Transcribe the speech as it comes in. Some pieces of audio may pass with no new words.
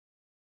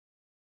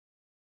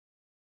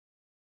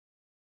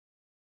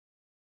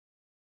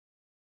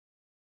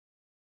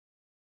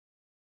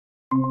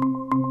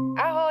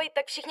Ahoj,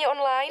 tak všichni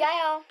online? Já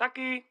jo.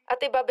 Taky. A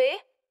ty, babi?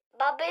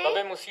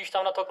 Babi, musíš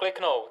tam na to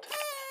kliknout.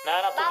 Ne,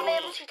 na to babi,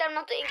 druhý. musíš tam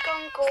na tu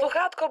ikonku.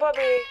 Sluchátko,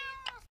 babi.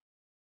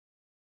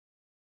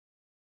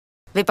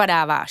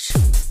 Vypadáváš.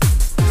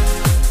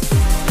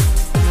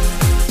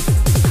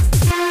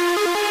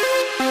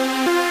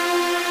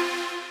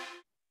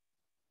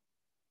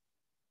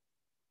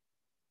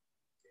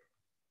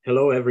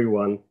 Hello,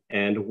 everyone,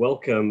 and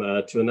welcome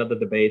to another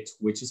debate,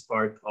 which is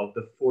part of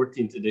the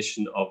 14th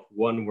edition of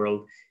One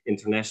World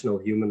International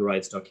Human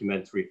Rights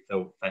Documentary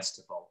Film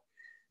Festival.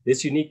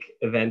 This unique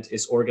event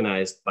is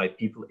organized by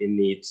People in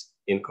Need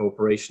in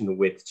cooperation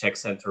with Czech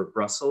Center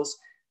Brussels,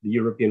 the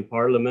European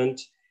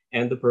Parliament,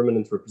 and the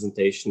permanent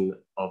representation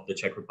of the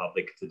Czech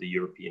Republic to the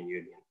European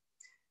Union.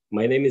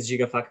 My name is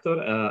Žiga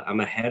Faktor. I'm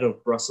a head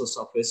of Brussels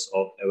office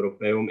of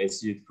EUROPEUM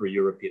Institute for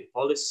European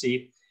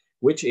Policy,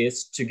 which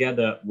is,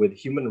 together with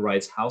Human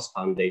Rights House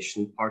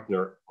Foundation,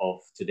 partner of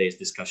today's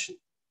discussion.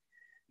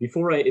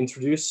 Before I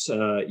introduce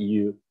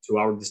you to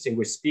our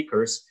distinguished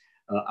speakers,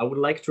 I would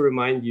like to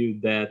remind you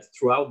that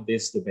throughout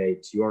this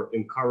debate, you are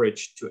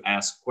encouraged to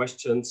ask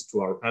questions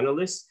to our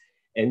panelists,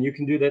 and you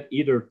can do that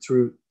either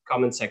through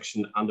comment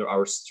section under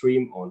our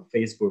stream on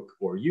Facebook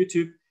or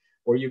YouTube,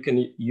 or you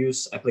can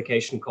use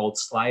application called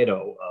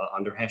Slido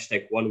under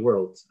hashtag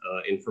 #OneWorld.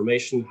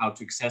 Information how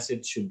to access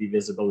it should be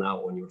visible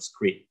now on your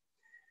screen.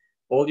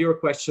 All your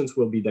questions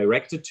will be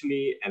directed to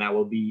me, and I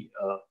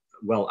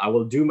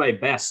will do my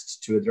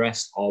best to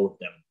address all of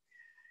them.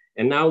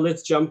 And now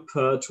let's jump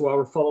to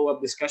our follow-up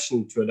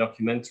discussion to a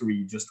documentary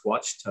you just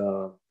watched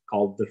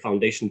called The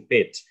Foundation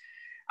Paet.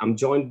 I'm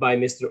joined by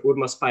Mr.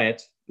 Urmas Paet,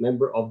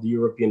 member of the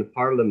European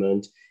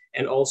Parliament,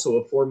 and also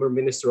a former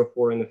Minister of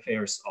Foreign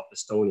Affairs of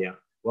Estonia.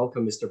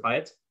 Welcome, Mr.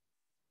 Paet.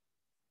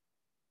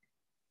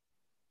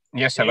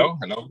 Yes, hello.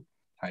 Hello.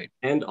 Hi.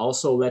 And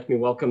also let me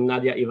welcome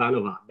Nadiia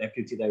Ivanova,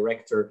 Deputy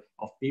Director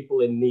of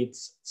People in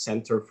Need's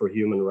Center for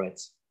Human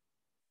Rights.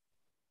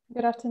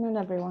 Good afternoon,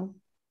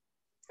 everyone.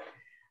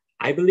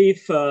 I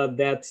believe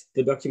that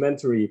the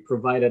documentary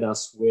provided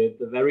us with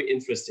a very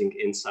interesting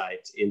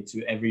insight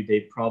into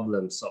everyday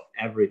problems of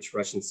average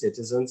Russian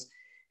citizens.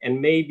 And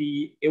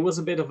maybe it was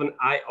a bit of an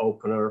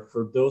eye-opener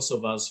for those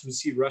of us who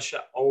see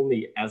Russia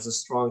only as a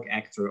strong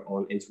actor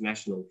on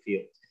international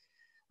field.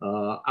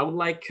 I would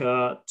like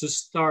to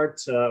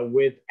start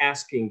with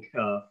asking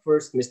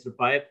first Mr.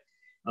 Paet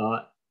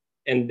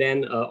and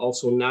then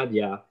also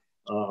Nadiia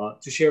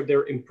to share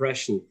their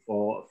impression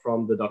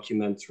from the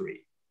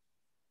documentary.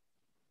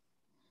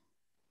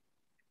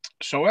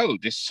 So, well,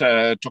 this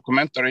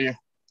documentary,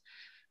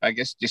 I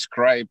guess,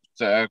 described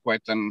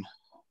quite an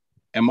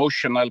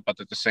emotional, but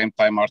at the same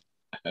time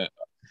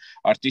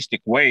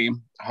artistic way,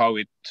 how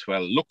it,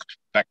 well, looked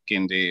back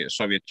in the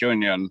Soviet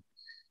Union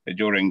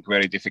during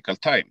very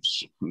difficult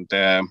times.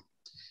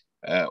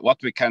 What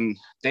we can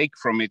take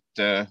from it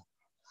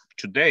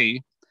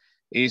today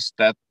is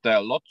that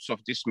lots of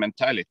this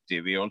mentality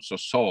we also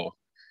saw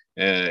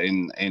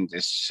in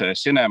this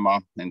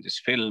cinema, in this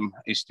film,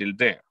 is still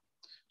there.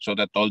 So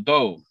that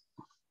although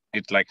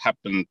it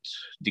happened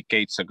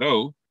decades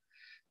ago,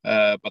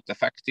 but the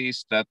fact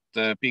is that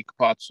big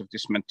parts of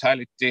this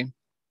mentality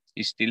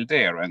is still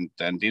there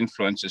and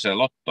influences a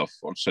lot of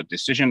also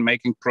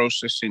decision-making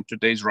process in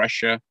today's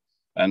Russia,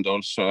 and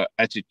also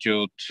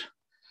attitude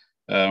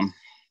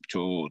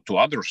to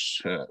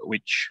others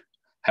which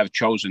have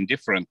chosen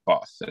different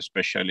paths,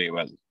 especially,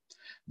 well,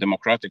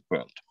 democratic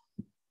world.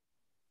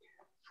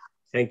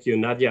 Thank you.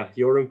 Nadiia,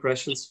 your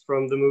impressions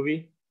from the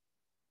movie?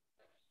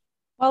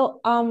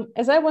 Well,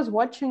 as I was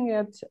watching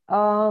it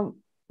a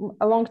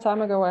long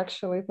time ago,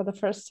 actually, for the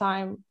first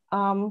time,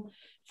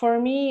 for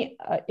me,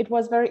 it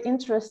was very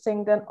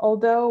interesting that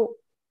although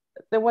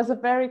there was a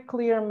very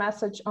clear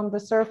message on the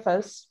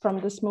surface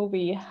from this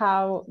movie,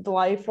 how the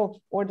life of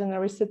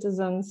ordinary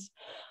citizens,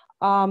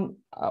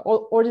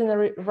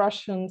 ordinary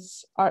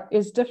Russians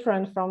is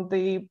different from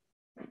the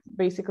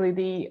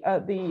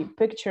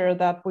picture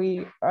that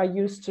we are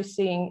used to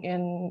seeing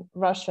in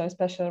Russia,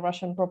 especially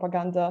Russian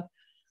propaganda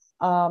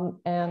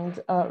and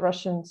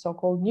Russian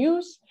so-called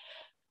news.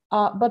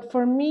 But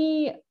for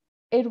me,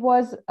 it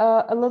was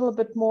a little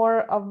bit more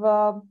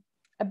of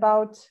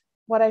about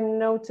what I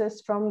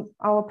noticed from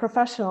our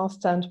professional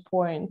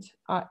standpoint.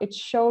 It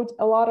showed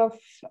a lot of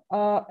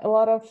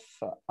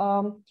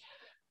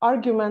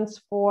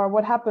arguments for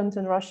what happened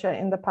in Russia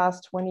in the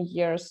past 20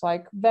 years,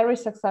 like very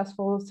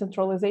successful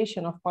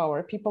centralization of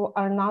power. People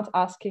are not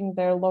asking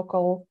their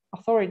local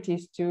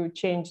authorities to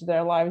change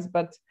their lives,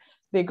 but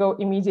they go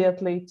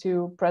immediately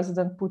to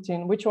President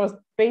Putin, which was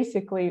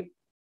basically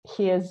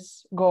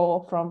his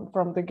goal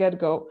from the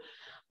get-go.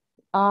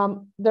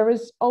 There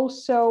is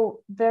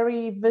also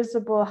very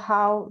visible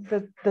how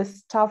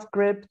this tough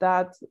grip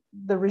that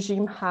the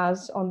regime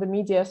has on the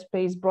media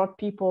space brought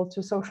people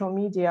to social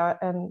media,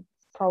 and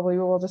probably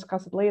we will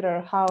discuss it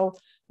later, how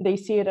they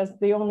see it as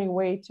the only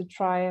way to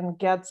try and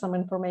get some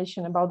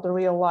information about the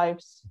real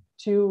lives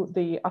to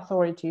the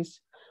authorities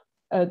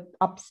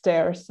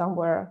upstairs,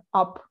 somewhere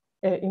up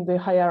in the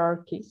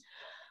hierarchy.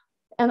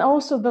 And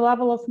also the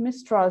level of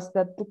mistrust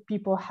that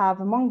people have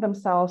among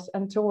themselves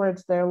and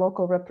towards their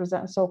local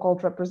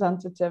so-called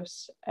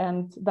representatives,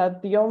 and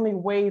that the only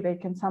way they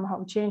can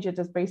somehow change it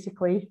is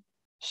basically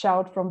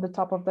shout from the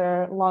top of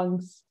their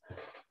lungs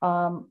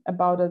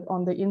about it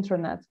on the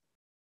internet.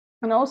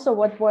 And also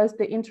what was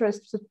the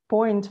interest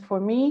point for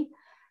me,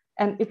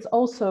 and it's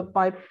also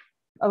by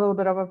a little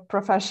bit of a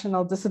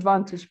professional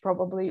disadvantage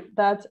probably,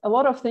 that a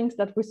lot of things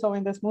that we saw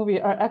in this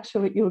movie are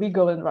actually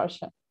illegal in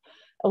Russia.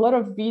 A lot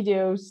of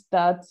videos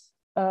that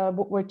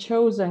were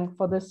chosen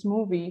for this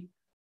movie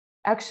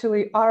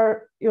actually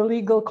are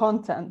illegal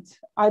content.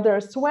 Either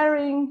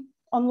swearing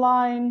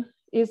online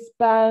is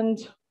banned,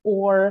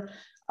 or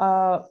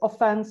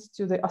offense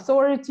to the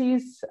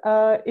authorities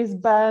is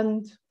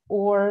banned,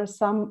 or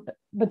some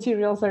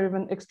materials are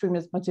even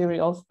extremist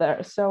materials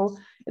there. So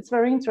it's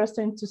very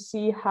interesting to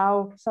see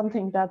how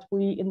something that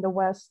we in the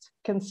West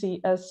can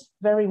see as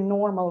very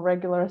normal,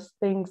 regular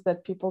things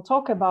that people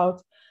talk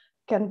about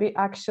can be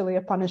actually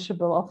a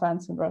punishable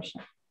offense in Russia.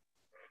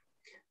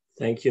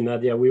 Thank you,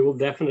 Nadiia. We will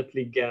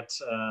definitely get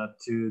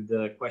to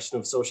the question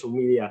of social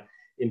media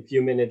in a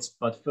few minutes,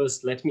 but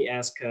first let me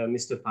ask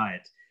Mr.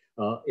 Paet,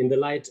 in the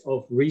light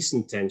of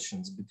recent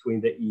tensions between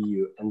the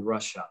EU and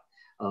Russia,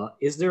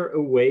 is there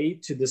a way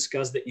to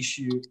discuss the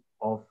issue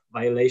of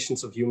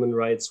violations of human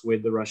rights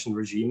with the Russian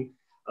regime?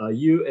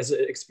 You, as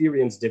an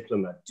experienced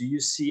diplomat, do you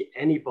see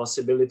any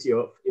possibility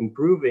of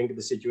improving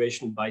the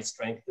situation by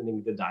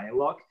strengthening the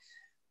dialogue?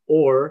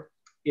 Or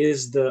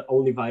is the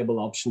only viable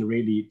option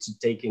really to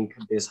taking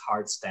this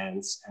hard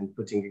stance and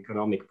putting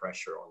economic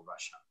pressure on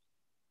Russia?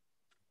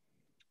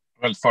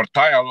 Well, for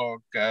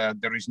dialogue,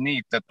 there is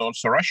need that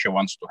also Russia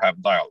wants to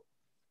have dialogue.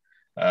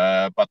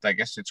 But I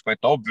guess it's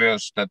quite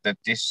obvious that at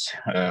this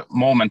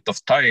moment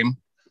of time,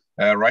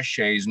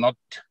 Russia is not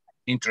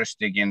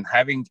interested in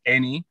having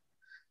any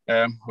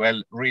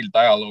real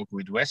dialogue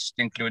with West,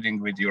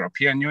 including with the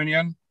European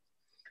Union,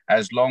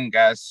 as long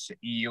as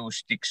EU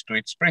sticks to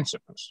its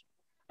principles.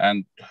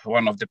 And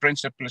one of the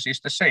principles is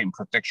the same,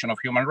 protection of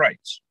human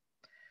rights.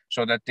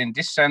 So that in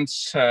this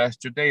sense,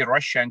 today,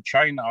 Russia and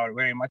China are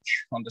very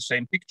much on the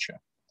same picture.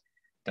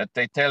 That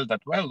they tell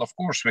that, well, of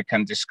course, we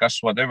can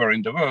discuss whatever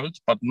in the world,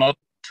 but not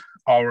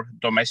our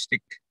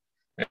domestic.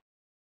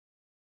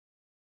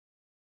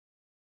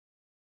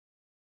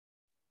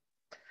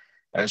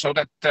 So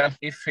that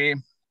if we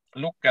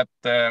look at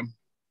the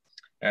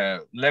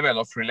level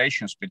of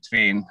relations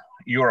between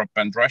Europe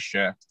and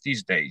Russia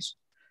these days,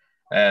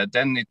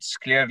 then it's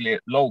clearly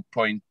low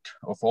point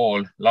of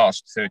all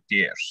last 30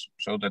 years.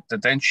 So that the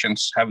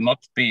tensions have not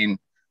been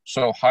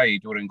so high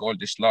during all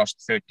these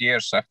last 30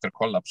 years after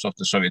collapse of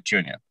the Soviet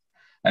Union.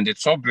 And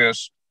it's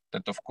obvious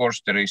that, of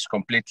course, there is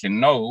completely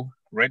no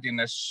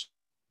readiness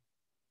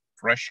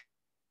of Russia.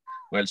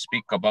 We'll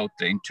speak about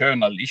the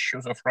internal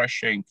issues of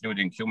Russia,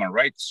 including human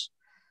rights,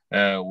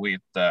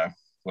 with,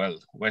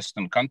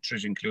 Western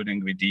countries,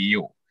 including with the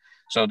EU.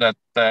 So that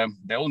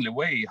the only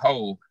way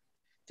how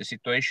the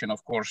situation,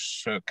 of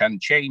course, can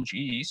change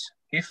is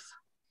if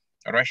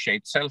Russia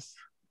itself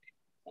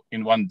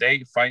in one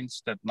day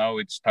finds that now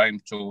it's time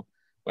to,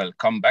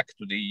 come back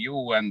to the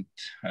EU and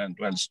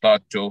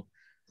start to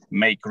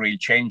make real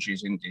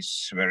changes in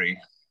this very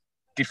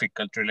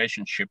difficult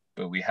relationship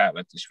we have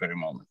at this very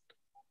moment.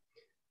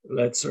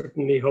 Let's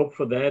certainly hope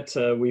for that.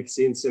 We've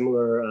seen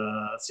similar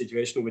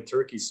situation with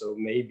Turkey, so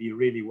maybe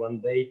really one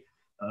day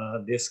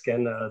this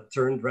can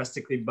turn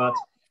drastically. But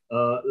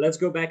let's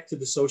go back to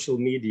the social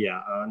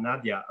media.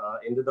 Nadiia,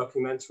 in the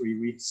documentary,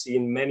 we've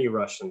seen many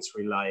Russians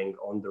relying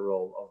on the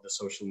role of the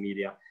social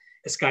media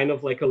as kind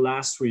of like a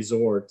last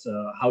resort,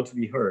 how to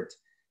be heard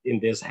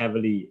in this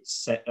heavily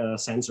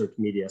censored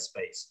media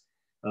space.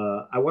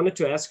 I wanted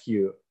to ask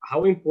you,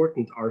 how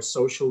important are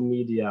social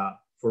media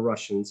for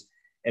Russians,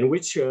 and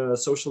which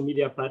social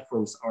media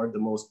platforms are the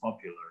most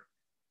popular?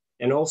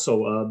 And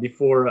also,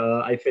 before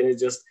I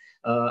finish,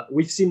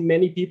 we've seen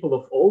many people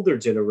of older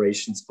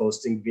generations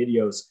posting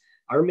videos.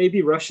 Are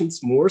maybe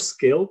Russians more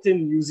skilled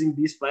in using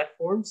these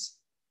platforms?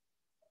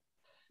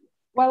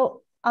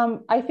 Well,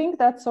 I think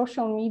that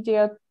social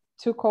media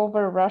took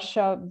over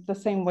Russia the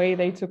same way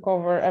they took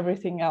over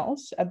everything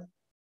else at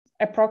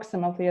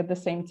approximately at the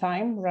same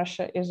time.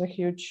 Russia is a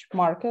huge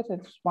market.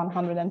 It's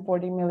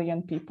 140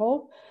 million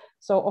people.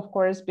 So of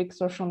course, big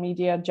social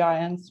media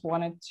giants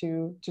wanted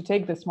to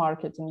take this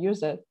market and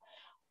use it.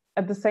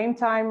 At the same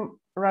time,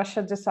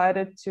 Russia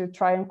decided to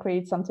try and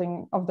create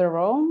something of their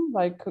own,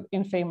 like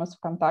infamous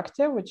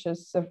Kontakte, which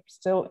is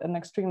still an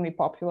extremely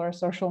popular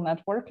social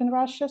network in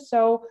Russia.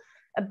 So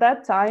at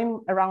that time,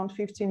 around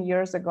 15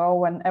 years ago,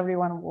 when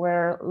everyone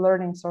were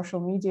learning social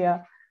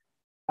media,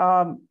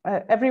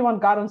 everyone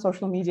got on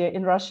social media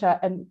in Russia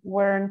and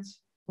weren't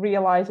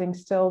realizing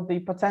still the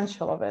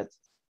potential of it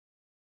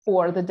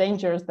or the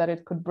dangers that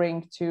it could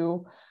bring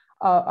to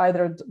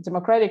either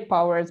democratic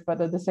powers, but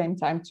at the same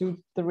time to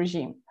the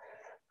regime.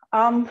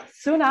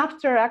 Soon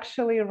after,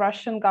 actually,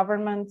 Russian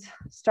government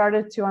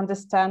started to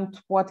understand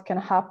what can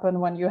happen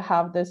when you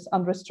have this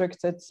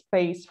unrestricted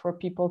space for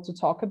people to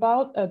talk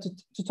about,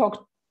 to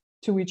talk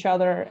to each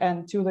other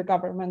and to the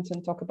government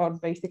and talk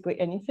about basically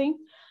anything.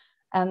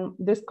 And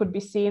this could be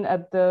seen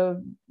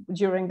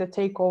during the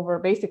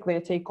takeover, basically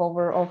a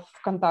takeover of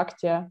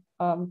Kontakte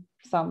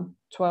some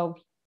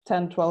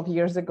 10-12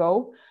 years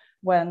ago,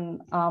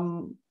 when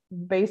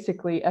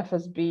basically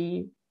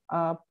FSB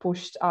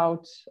pushed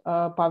out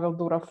Pavel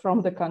Durov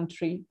from the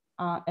country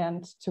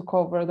and took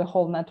over the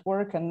whole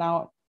network. And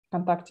now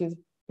Kontakte is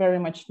very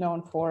much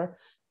known for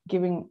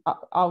giving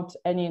out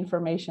any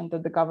information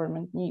that the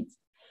government needs.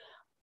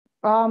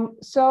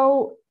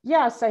 So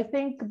yes, I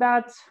think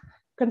that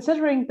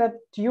considering that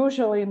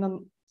usually in a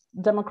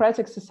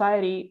democratic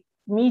society,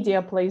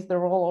 media plays the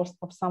role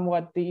of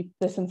somewhat the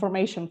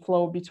disinformation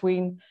flow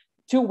between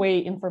two-way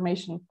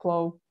information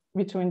flow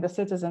between the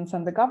citizens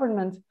and the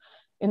government,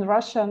 in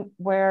Russia,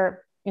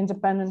 where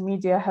independent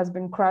media has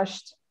been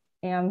crushed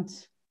and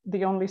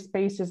the only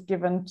space is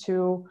given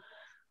to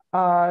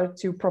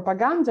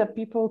propaganda,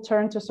 people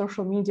turn to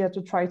social media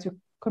to try to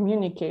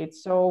communicate.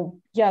 So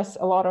yes,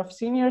 a lot of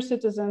senior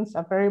citizens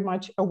are very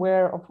much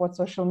aware of what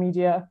social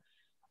media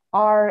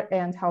are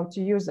and how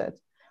to use it.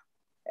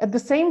 At the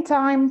same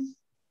time,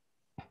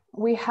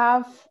 we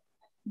have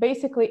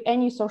basically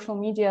any social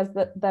media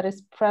that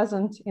is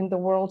present in the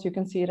world. You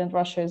can see it in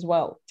Russia as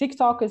well.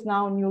 TikTok is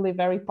now newly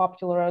very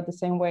popular the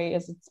same way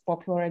as it's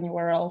popular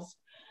anywhere else.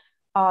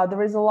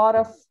 There is a lot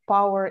of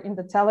power in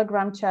the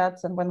Telegram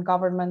chats, and when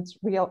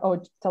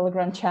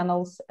Telegram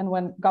channels, and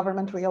when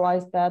government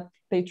realized that,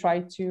 they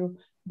tried to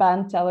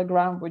ban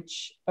Telegram,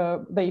 which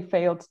they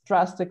failed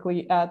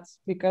drastically at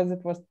because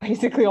it was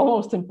basically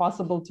almost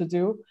impossible to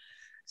do.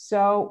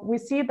 So we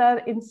see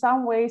that in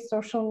some ways,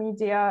 social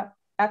media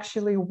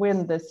actually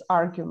win this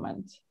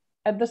argument.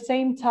 At the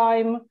same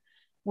time,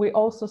 we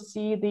also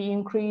see the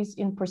increase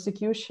in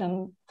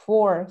persecution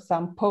for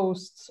some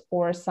posts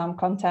or some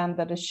content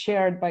that is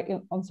shared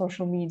on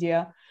social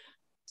media.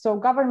 So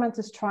government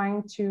is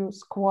trying to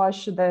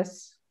squash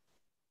this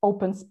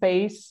open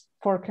space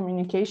for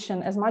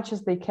communication as much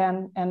as they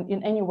can and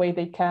in any way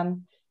they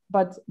can,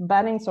 but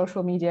banning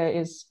social media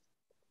is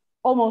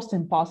almost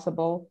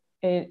impossible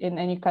in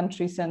any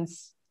country,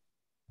 since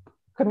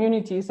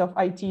communities of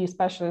IT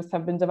specialists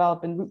have been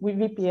developing with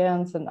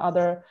VPNs and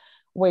other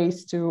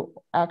ways to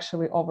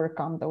actually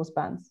overcome those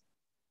bans.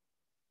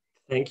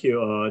 Thank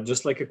you.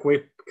 Just like a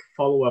quick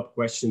follow-up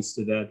questions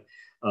to that.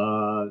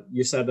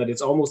 You said that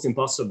it's almost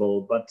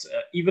impossible, but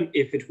even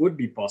if it would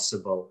be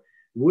possible,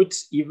 would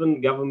even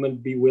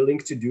government be willing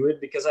to do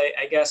it? Because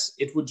I guess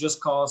it would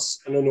just cause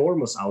an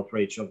enormous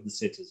outrage of the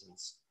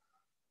citizens.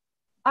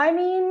 I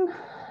mean,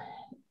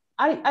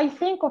 I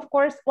think, of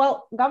course,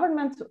 well,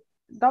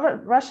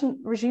 Russian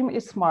regime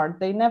is smart.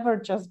 They never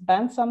just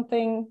ban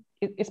something,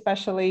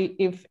 especially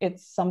if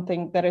it's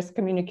something that is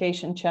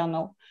communication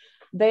channel.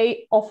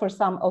 They offer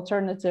some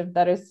alternative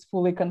that is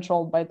fully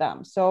controlled by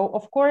them. So,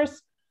 of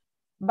course,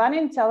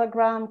 banning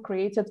Telegram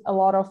created a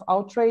lot of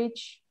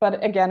outrage,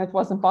 but again, it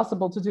was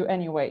impossible to do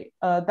anyway.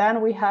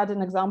 Then we had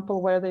an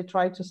example where they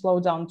tried to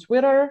slow down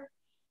Twitter.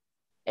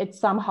 It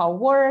somehow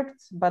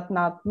worked, but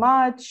not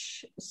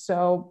much.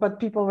 So, but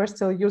people were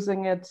still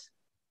using it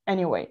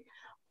anyway.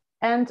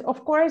 And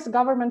of course,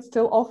 government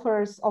still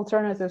offers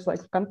alternatives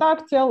like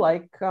Kontakte,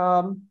 like,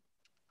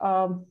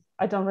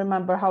 I don't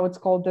remember how it's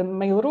called, the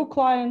Mail.ru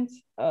client,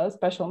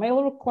 special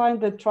Mail.ru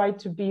client that tried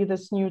to be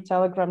this new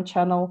Telegram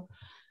channel,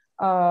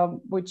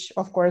 which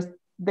of course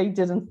they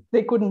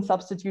couldn't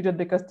substitute it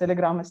because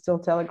Telegram is still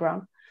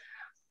Telegram.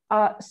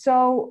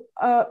 So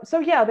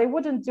yeah, they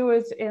wouldn't do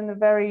it in a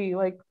very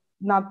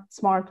not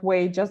smart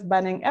way, just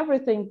banning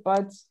everything,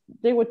 but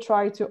they would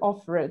try to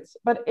offer it.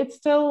 But it's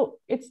still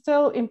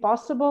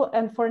impossible.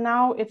 And for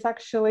now, it's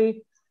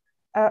actually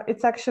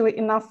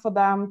enough for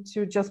them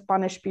to just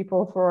punish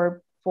people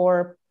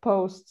for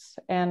posts,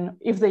 and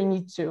if they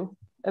need to.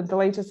 The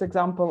latest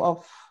example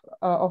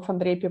of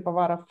Andrei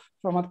Pivovarov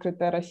from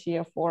Открытая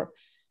Россия for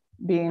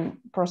being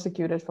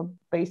prosecuted for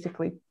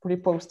basically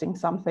reposting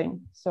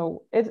something.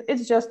 So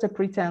it's just a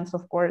pretense,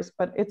 of course,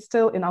 but it's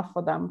still enough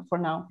for them for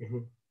now.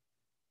 Mm-hmm.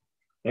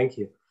 Thank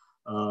you.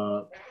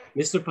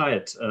 Mr.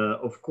 Paet,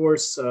 of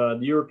course, the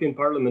European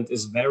Parliament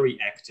is very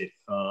active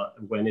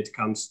when it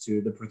comes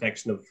to the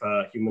protection of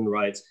human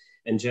rights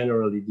and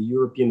generally the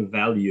European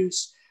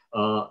values.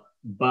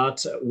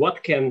 But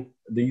what can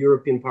the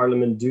European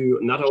Parliament do,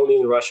 not only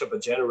in Russia,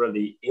 but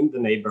generally in the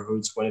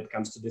neighborhoods when it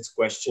comes to this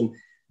question?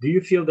 Do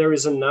you feel there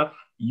is enough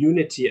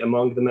unity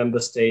among the member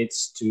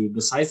states to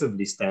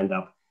decisively stand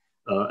up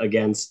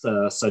against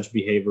such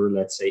behavior,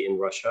 let's say, in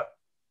Russia?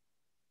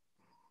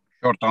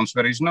 Short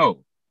answer is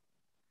no.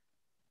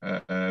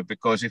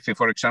 Because if you,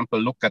 for example,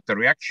 look at the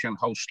reaction,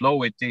 how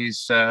slow it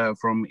is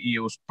from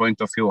EU's point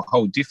of view,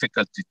 how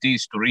difficult it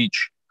is to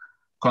reach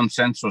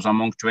consensus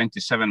among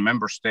 27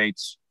 member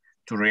states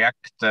to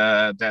react,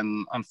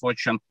 then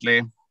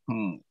unfortunately,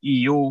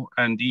 EU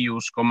and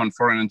EU's common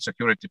foreign and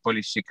security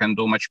policy can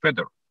do much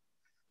better.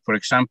 For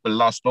example,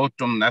 last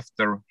autumn,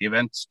 after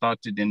events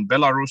started in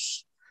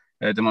Belarus,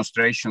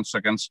 demonstrations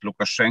against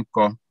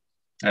Lukashenko,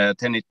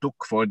 then it took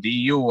for the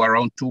EU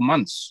around 2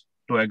 months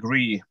to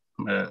agree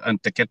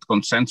and to get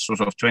consensus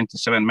of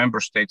 27 member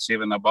states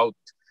even about,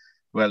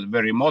 well,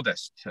 very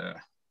modest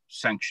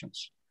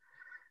sanctions.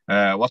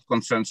 What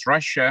concerns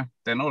Russia,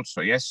 then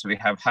also, yes, we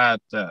have had,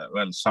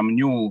 well, some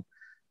new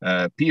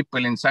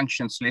people in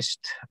sanctions list,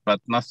 but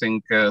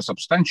nothing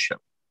substantial.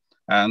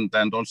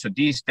 And also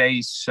these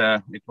days,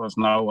 it was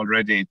now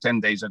already 10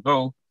 days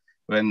ago,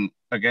 when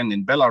again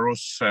in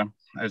Belarus,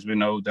 as we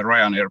know, the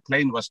Ryanair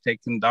plane was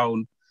taken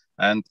down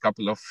and a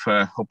couple of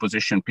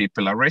opposition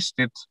people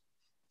arrested.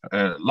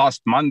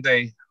 Last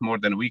Monday, more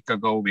than a week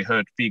ago, we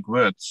heard big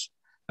words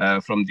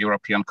from the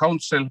European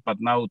Council, but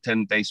now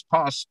 10 days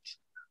passed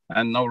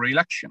and no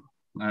re-election.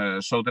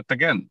 So that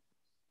again,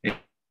 it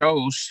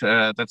shows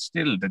that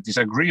still the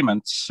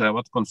disagreements,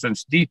 what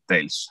concerns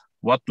details,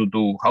 what to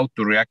do, how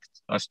to react,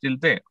 are still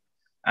there.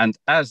 And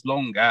as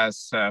long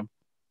as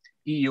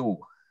EU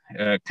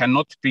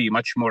cannot be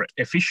much more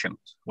efficient,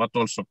 what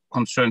also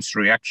concerns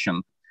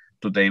reaction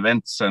to the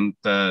events and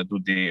to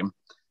the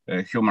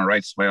human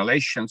rights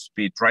violations,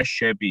 be it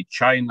Russia, be it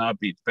China,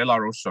 be it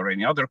Belarus or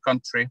any other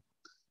country,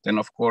 then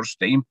of course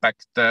the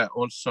impact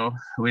also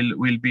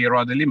will be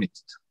rather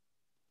limited.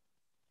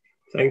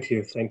 Thank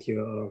you, thank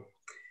you.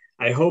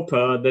 I hope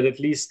that at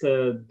least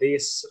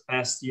this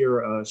past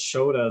year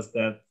showed us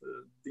that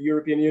the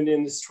European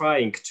Union is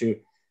trying to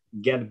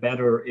get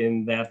better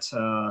in that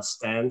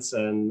stance,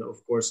 and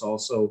of course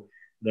also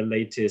the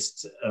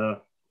latest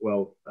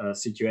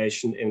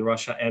situation in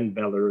Russia and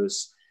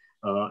Belarus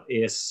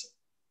is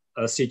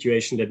a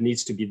situation that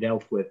needs to be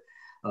dealt with.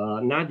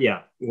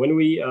 Nadiia, when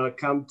we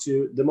come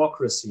to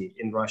democracy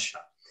in Russia,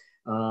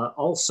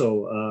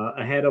 also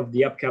ahead of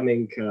the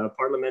upcoming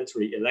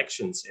parliamentary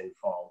elections in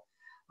fall,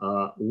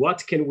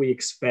 what can we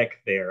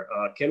expect there?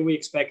 Can we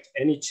expect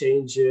any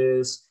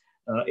changes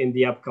in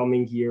the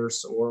upcoming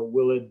years, or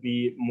will it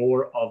be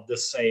more of the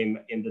same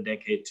in the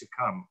decade to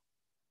come?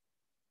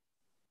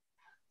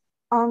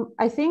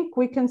 I think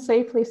we can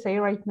safely say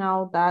right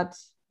now that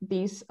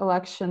this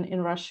election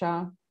in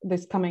Russia,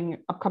 this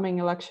upcoming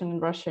election in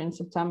Russia in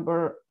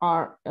September,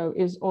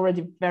 is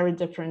already a very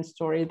different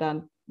story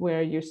than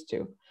we're used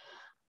to.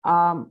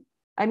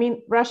 I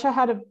mean, Russia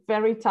had a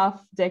very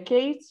tough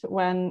decade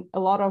when a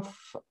lot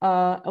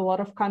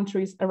of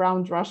countries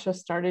around Russia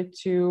started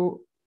to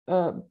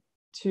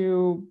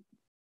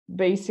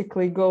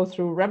basically go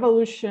through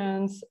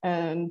revolutions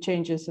and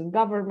changes in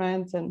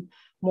government and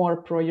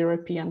more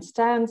pro-European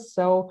stance.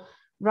 So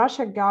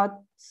Russian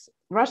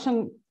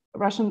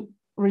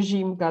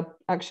regime got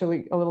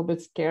actually a little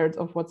bit scared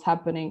of what's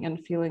happening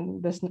and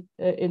feeling this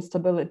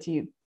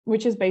instability,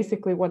 which is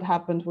basically what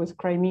happened with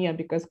Crimea,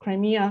 because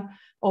Crimea,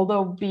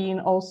 although being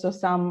also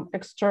some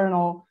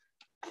external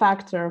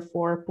factor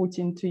for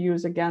Putin to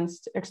use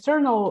against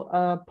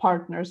external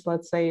partners,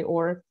 let's say,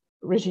 or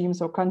regimes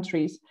or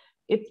countries,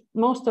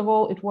 most of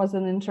all, it was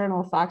an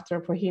internal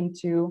factor for him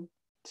to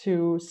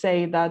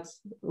say that,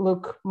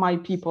 look, my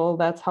people,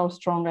 that's how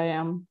strong I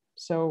am,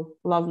 so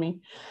love me.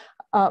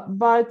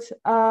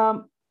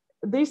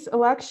 This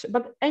election,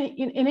 but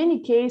in any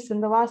case,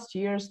 in the last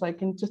years,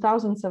 like in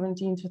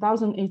 2017,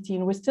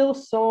 2018, we still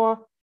saw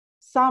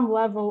some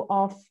level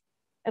of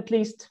at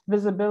least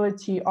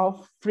visibility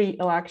of free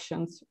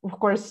elections. Of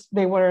course,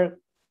 they were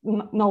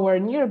nowhere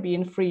near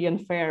being free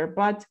and fair,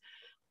 but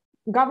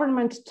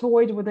government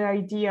toyed with the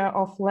idea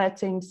of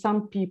letting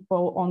some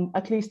people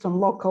at least on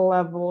local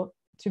level,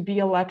 to be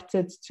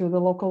elected to the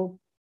local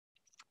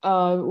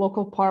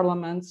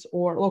parliaments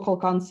or local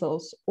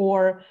councils,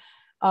 or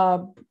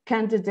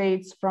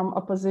candidates from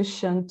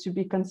opposition to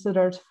be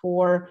considered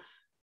for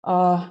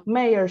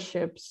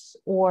mayorships,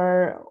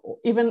 or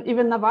even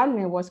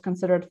Navalny was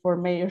considered for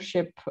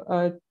mayorship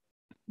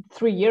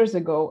 3 years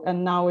ago,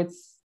 and now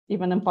it's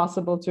even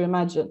impossible to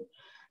imagine.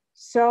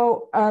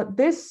 So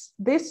this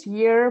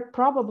year,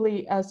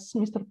 probably, as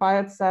Mr.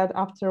 Paet said,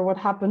 after what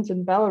happened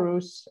in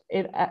Belarus,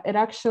 it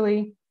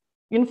actually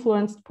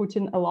influenced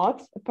Putin a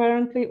lot,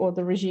 apparently, or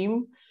the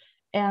regime.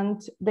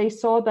 And they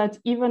saw that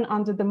even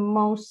under the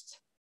most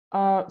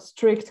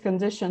strict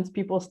conditions,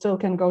 people still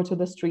can go to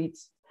the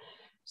streets.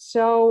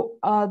 So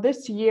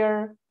this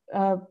year,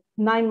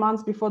 9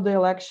 months before the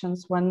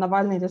elections, when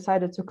Navalny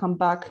decided to come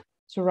back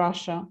to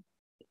Russia,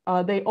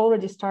 they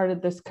already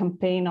started this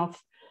campaign of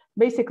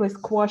basically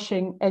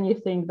squashing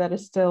anything that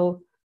is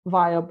still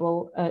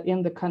viable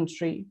in the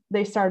country.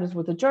 They started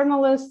with the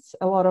journalists.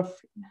 A lot of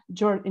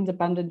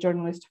independent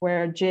journalists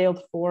were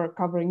jailed for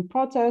covering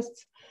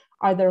protests,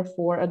 either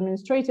for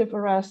administrative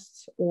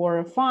arrests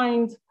or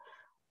fined,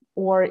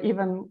 or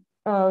even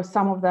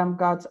some of them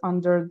got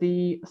under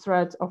the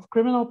threat of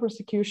criminal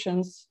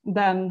prosecutions.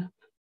 Then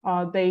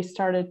they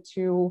started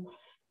to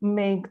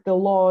make the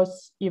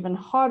laws even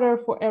harder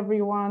for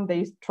everyone.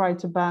 They tried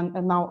to ban,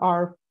 and now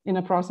are in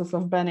a process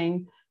of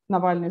banning,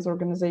 Navalny's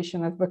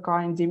organization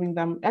FBK and deeming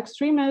them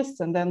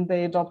extremists. And then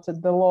they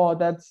adopted the law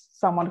that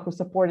someone who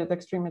supported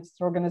extremist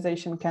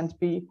organization can't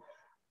be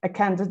a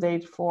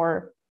candidate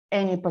for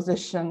any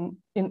position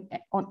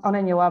on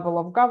any level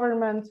of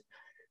government.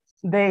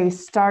 They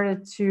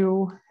started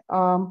to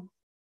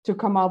to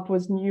come up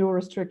with new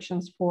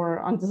restrictions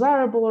for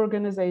undesirable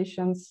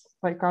organizations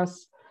like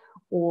us,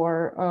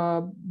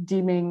 or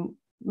deeming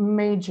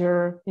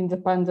major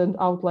independent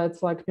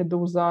outlets like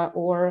Medusa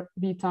or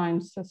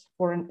B-Times as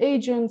foreign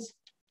agents.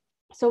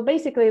 So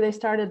basically, they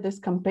started this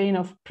campaign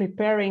of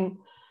preparing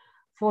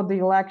for the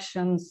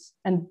elections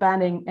and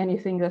banning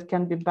anything that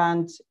can be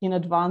banned in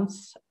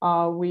advance.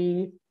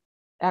 We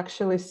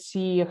actually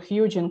see a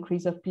huge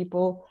increase of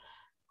people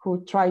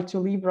who try to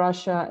leave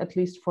Russia, at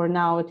least for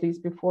now, at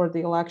least before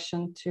the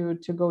election, to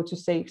go to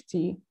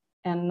safety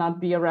and not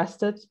be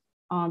arrested,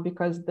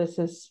 because this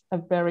is a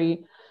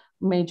very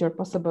major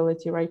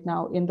possibility right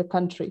now in the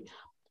country.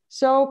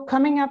 So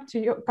coming back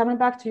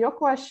to your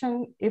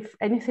question, if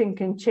anything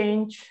can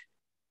change,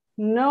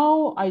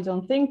 no, I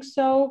don't think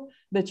so.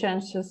 The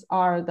chances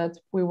are that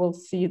we will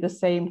see the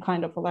same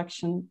kind of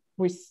election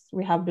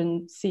we have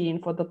been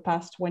seeing for the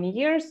past 20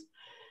 years.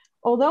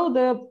 Although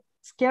the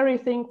scary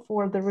thing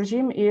for the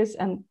regime is,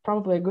 and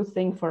probably a good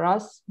thing for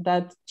us,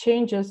 that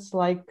changes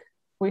like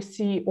we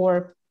see,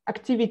 or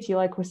activity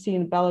like we see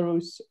in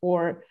Belarus,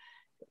 or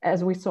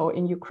as we saw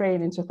in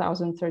Ukraine in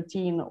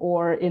 2013,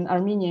 or in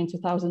Armenia in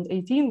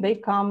 2018, they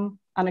come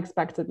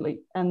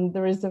unexpectedly. And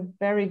there is a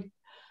very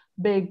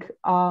big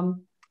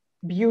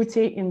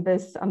beauty in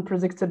this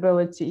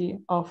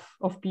unpredictability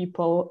of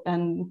people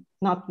and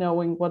not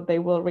knowing what they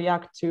will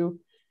react to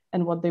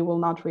and what they will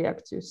not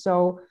react to.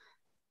 So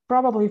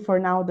probably for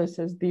now, this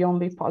is the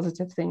only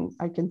positive thing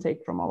I can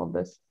take from all of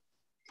this.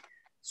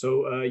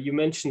 So you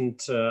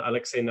mentioned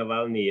Alexei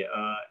Navalny.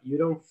 You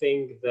don't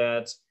think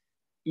that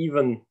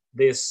even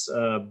this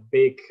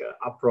big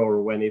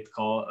uproar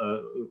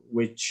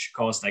which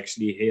caused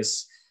actually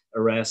his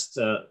arrest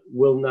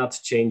will not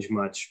change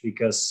much,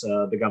 because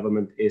the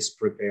government is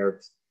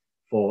prepared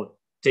for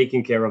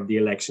taking care of the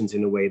elections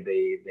in a way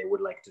they would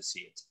like to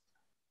see it?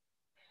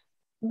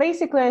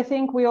 Basically, I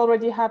think we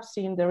already have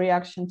seen the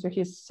reaction to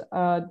his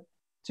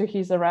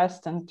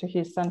arrest and to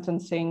his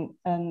sentencing,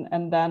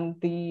 and then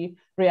the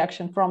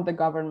reaction from the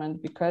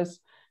government, because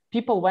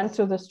people went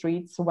to the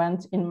streets,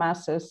 went in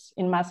masses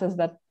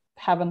that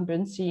haven't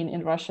been seen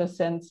in Russia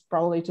since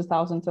probably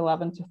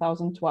 2011,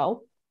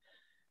 2012.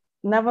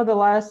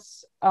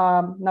 Nevertheless,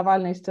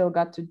 Navalny still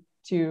got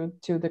to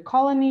the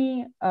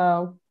colony,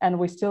 and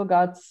we still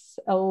got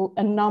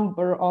a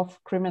number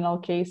of criminal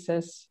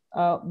cases,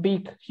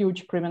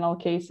 huge criminal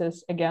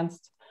cases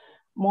against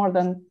more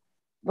than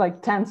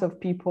like tens of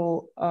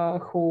people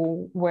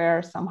who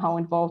were somehow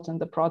involved in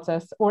the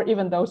protest, or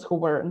even those who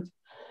weren't.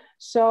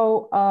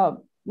 So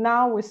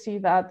now we see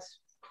that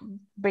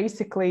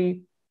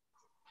basically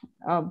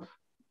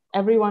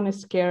everyone is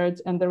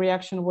scared, and the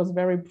reaction was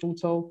very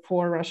brutal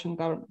for Russian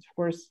government. Of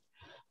course,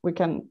 we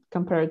can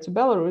compare it to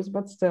Belarus,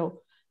 but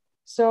still.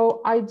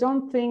 So I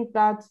don't think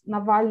that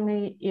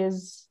Navalny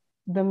is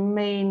the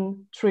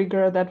main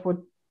trigger that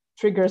would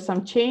trigger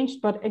some change.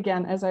 But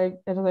again, as I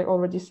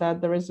already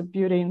said, there is a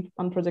beauty in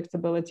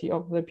unpredictability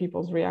of the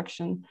people's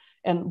reaction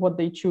and what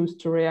they choose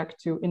to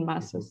react to in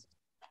masses.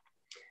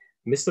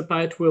 Mr.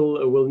 Paet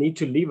will need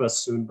to leave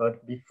us soon,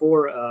 but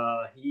before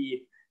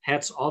he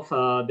heads off,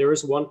 there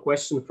is one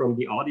question from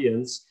the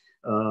audience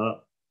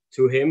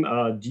to him.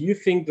 Do you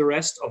think the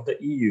rest of the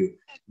EU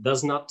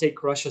does not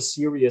take Russia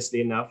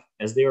seriously enough,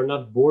 as they are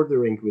not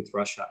bordering with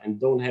Russia and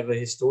don't have a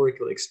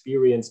historical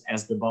experience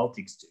as the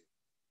Baltics do?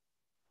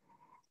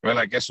 Well,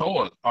 I guess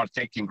all are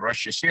taking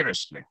Russia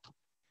seriously,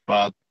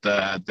 but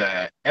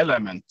the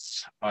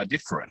elements are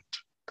different.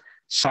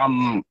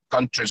 Some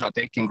countries are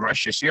taking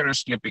Russia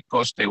seriously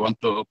because they want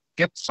to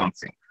get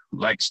something,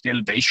 like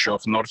still the issue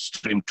of Nord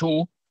Stream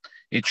 2.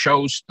 It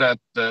shows that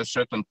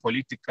certain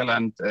political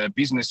and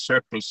business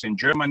circles in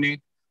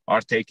Germany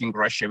are taking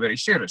Russia very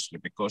seriously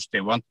because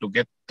they want to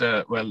get,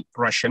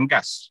 Russian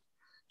gas.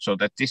 So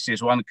that this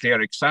is one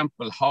clear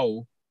example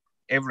how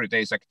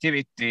everyday's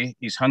activity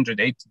is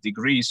 180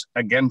 degrees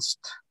against,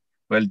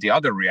 the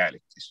other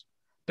realities.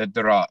 That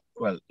there are,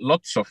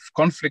 lots of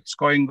conflicts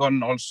going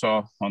on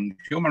also on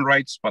human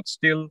rights, but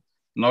still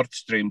Nord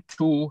Stream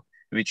 2,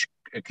 which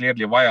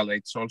clearly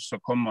violates also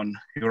common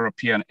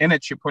European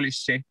energy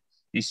policy,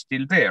 is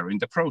still there in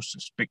the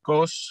process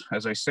because,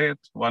 as I said,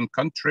 one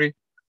country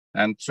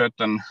and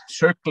certain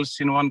circles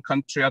in one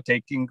country are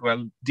taking,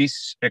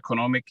 this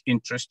economic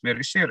interest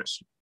very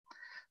seriously.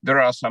 There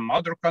are some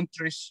other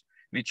countries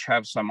which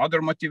have some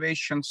other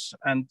motivations,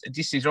 and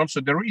this is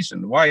also the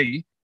reason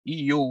why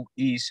EU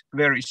is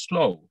very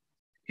slow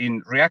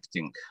in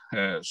reacting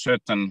to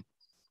certain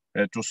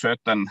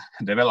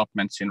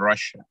developments in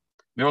Russia.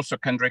 We also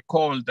can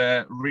recall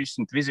the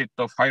recent visit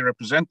of High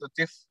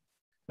Representative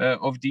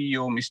of the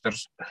EU, Mr.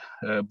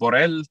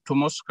 Borrell, to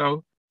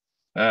Moscow.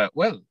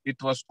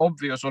 It was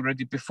obvious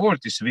already before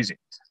this visit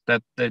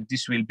that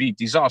this will be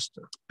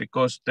disaster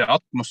because the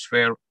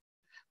atmosphere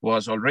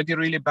was already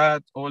really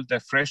bad, all the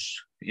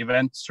fresh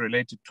events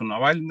related to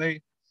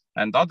Navalny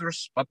and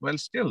others, but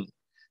still,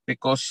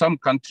 because some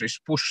countries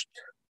pushed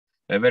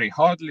very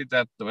hardly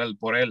that,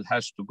 Borrell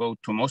has to go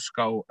to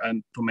Moscow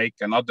and to make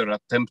another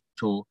attempt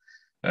to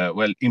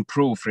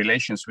improve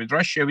relations with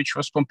Russia, which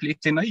was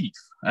completely naive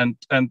and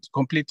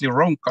completely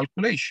wrong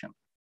calculation.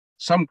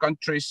 Some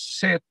countries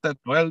said that,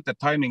 well, the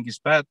timing is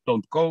bad,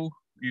 don't go,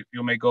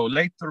 you may go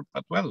later,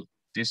 but well,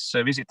 this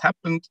visit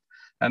happened.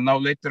 And now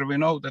later we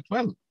know that,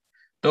 well,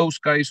 those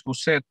guys who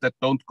said that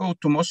don't go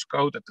to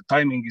Moscow, that the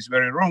timing is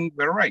very wrong,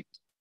 were right.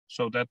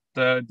 So that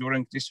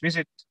during this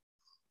visit,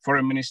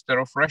 Foreign Minister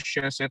of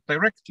Russia said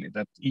directly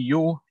that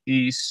EU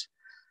is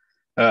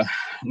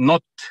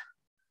not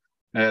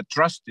a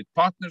trusted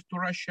partner to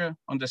Russia.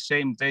 On the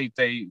same day,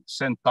 they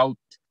sent out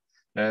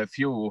a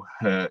few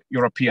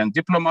European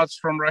diplomats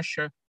from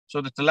Russia,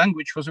 so that the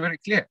language was very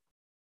clear.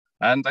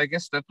 And I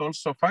guess that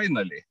also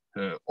finally,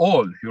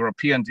 all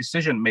European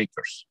decision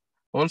makers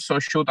also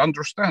should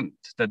understand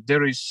that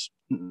there is,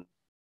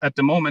 at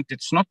the moment,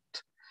 it's not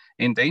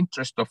in the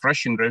interest of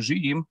Russian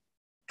regime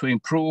to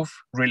improve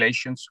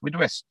relations with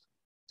West.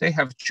 They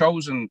have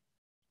chosen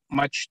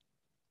much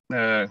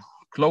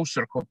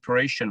closer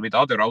cooperation with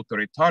other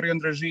authoritarian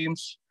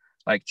regimes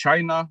like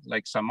China,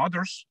 like some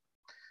others.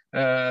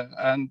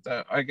 And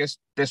I guess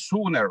the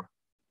sooner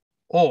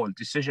all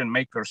decision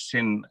makers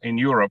in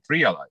Europe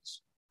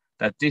realize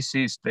that this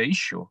is the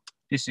issue,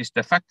 this is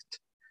the fact,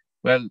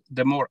 well,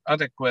 the more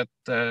adequate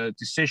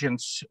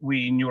decisions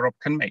we in Europe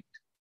can make.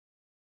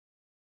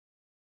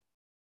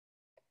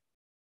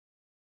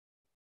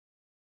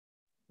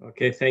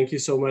 Okay, thank you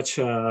so much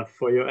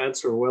for your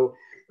answer. Well,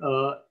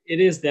 it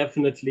is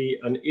definitely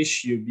an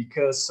issue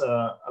because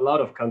a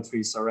lot of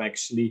countries are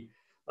actually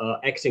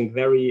acting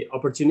very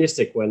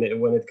opportunistic when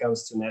it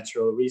comes to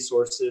natural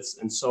resources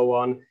and so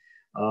on.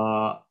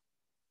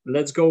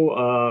 Let's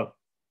go.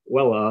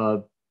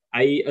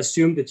 I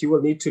assume that you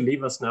will need to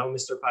leave us now,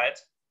 Mr.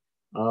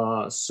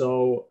 Paet.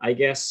 So I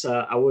guess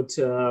I would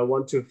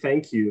want to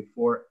thank you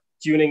for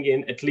tuning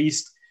in, at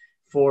least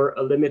for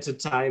a limited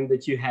time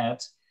that you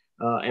had.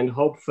 And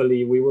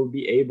hopefully we will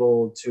be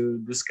able to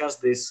discuss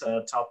this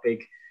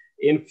topic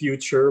in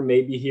future,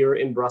 maybe here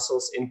in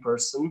Brussels in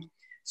person.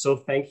 So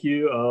thank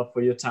you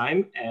for your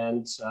time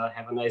and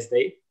have a nice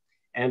day.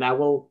 And I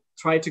will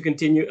try to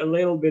continue a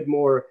little bit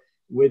more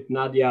with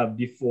Nadiia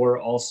before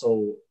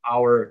also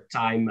our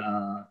time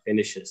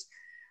finishes.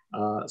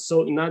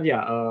 So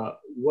Nadiia,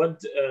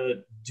 what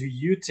do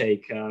you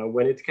take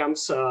when it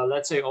comes,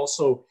 let's say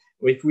also,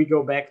 if we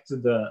go back to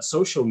the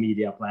social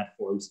media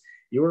platforms,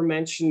 you were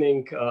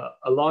mentioning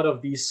a lot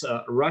of these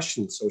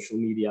Russian social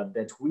media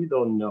that we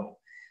don't know.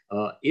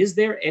 Is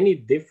there any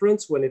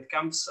difference when it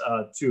comes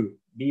to,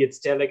 be it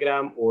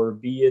Telegram or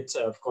be it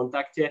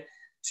Vkontakte,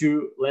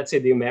 to, let's say,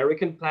 the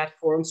American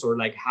platforms, or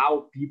like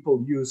how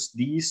people use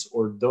these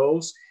or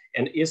those?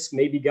 And is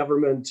maybe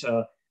government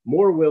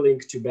more willing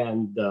to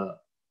ban the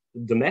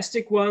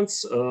domestic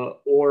ones,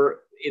 or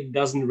it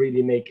doesn't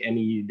really make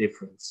any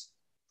difference?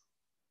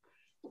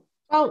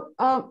 Well,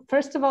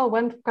 first of all,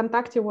 when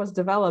Vkontakte was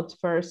developed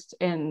first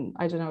in,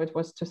 I don't know, it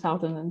was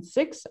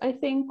 2006, I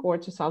think, or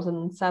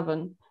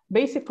 2007.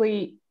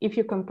 Basically, if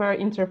you compare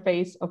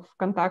interface of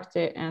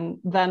Vkontakte and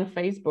then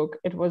Facebook,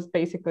 it was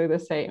basically the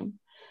same.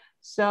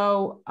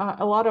 So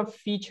a lot of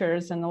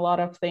features and a lot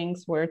of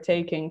things were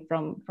taken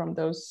from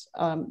those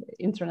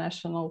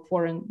international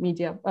foreign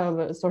media,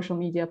 social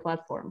media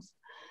platforms.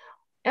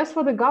 As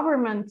for the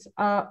government,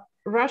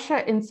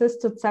 Russia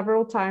insisted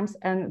several times,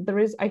 and there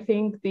is, I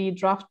think, the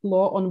draft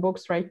law on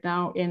books right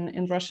now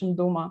in Russian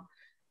Duma,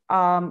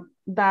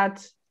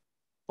 that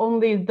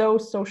only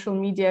those social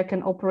media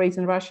can operate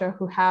in Russia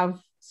who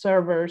have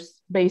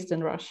servers based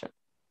in Russia.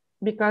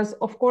 Because,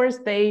 of course,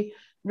 they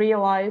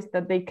realized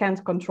that they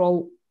can't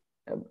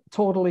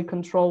totally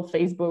control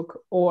Facebook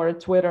or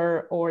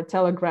Twitter or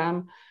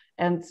Telegram.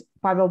 And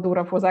Pavel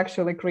Durov was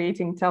actually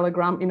creating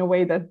Telegram in a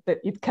way that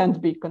it can't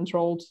be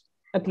controlled,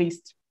 at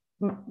least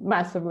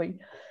massively.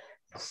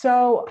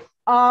 So,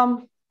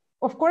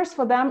 of course,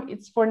 for them,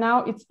 for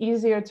now, it's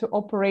easier to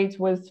operate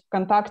with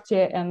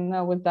Vkontakte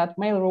and with that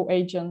Mail.ru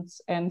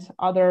agents and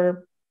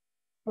other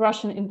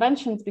Russian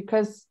inventions,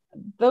 because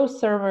those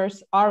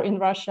servers are in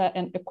Russia,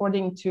 and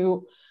according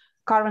to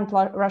current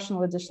Russian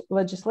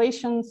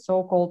legislation,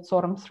 so-called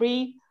SORM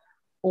 3,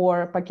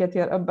 or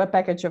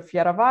package of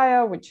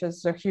Jourová, which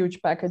is a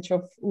huge package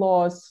of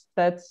laws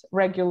that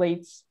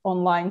regulates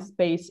online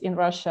space in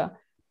Russia.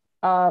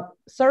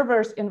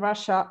 Servers in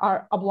Russia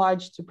are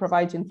obliged to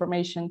provide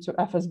information to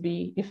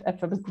FSB if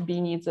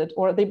FSB needs it,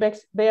 or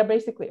they are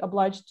basically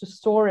obliged to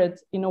store it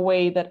in a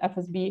way that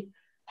FSB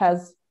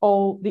has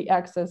all the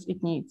access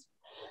it needs.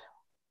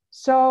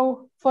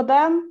 So for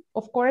them,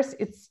 of course,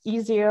 it's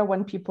easier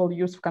when people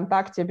use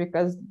Vkontakte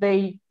because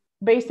they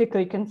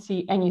basically can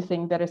see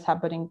anything that is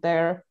happening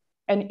there.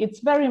 And it's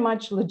very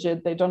much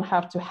legit. They don't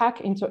have to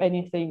hack into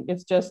anything.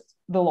 It's just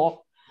the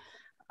law.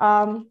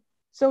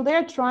 So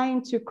they're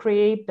trying to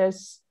create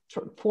this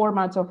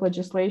format of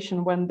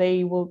legislation when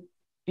they will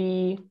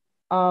be,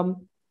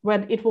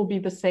 when it will be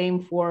the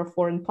same for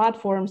foreign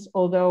platforms,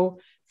 although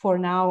for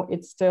now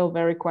it's still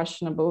very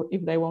questionable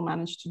if they will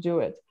manage to do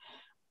it.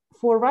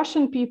 For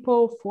Russian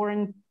people,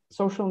 foreign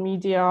social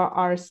media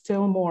are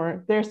still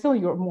more, they're still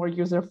more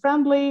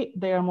user-friendly,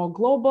 they are more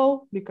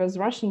global, because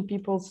Russian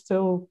people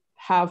still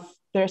have,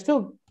 they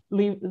still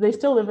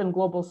live in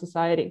global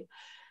society.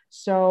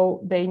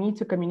 So they need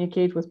to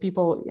communicate with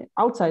people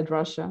outside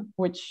Russia,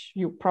 which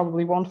you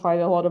probably won't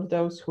find a lot of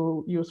those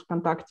who use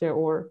Kontakte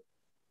or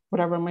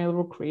whatever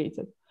Mail.ru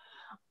created.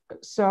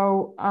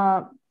 So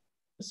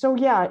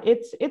yeah,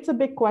 it's a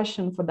big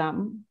question for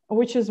them,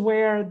 which is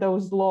where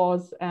those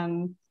laws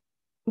and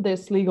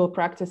this legal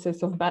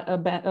practices of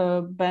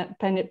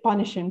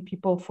punishing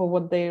people for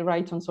what they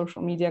write on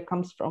social media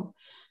comes from.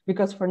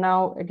 Because for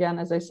now, again,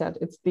 as I said,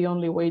 it's the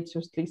only way to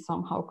at least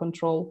somehow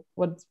control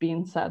what's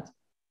being said.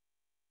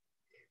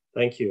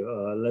 Thank you.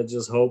 Let's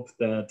just hope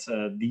that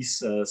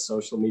these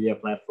social media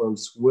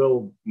platforms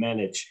will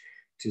manage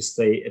to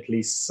stay at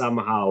least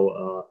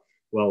somehow,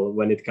 well,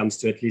 when it comes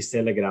to at least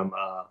Telegram,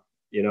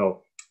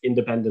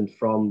 independent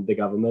from the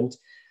government.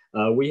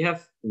 We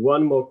have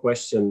one more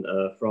question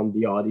from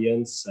the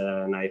audience,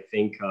 and I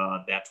think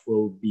that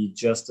will be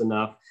just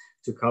enough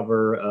to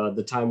cover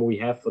the time we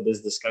have for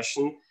this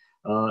discussion.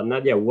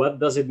 Nadiia, what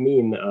does it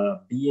mean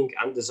being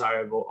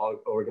undesirable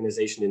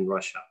organization in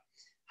Russia?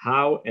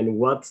 How and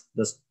what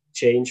does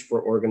change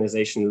for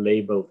organization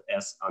labeled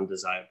as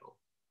undesirable?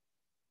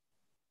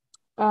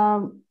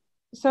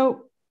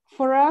 So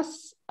for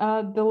us,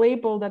 the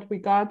label that we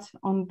got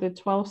on the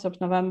 12th of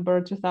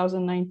November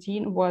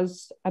 2019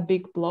 was a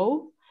big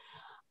blow.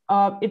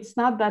 It's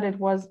not that it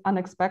was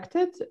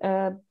unexpected,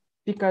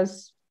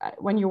 because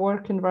when you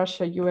work in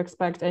Russia, you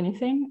expect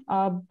anything,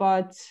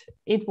 but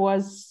it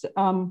was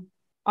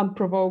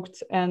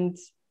unprovoked and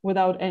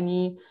without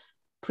any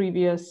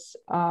previous,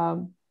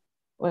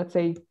 let's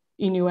say,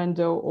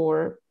 innuendo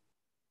or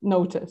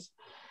notice.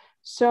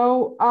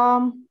 So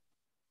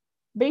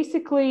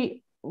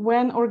basically,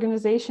 when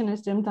organization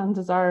is deemed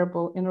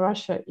undesirable in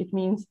Russia, it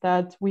means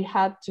that we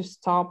had to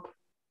stop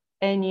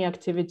any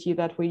activity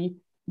that we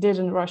did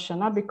in Russia,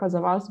 not because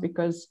of us,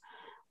 because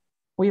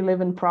we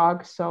live in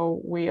Prague,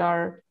 so we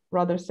are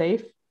rather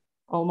safe,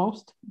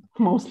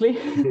 mostly.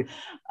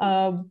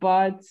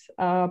 But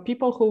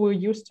people who we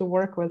used to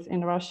work with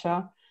in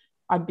Russia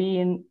are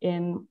being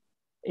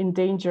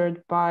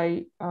endangered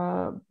by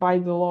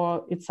the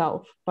law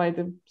itself, by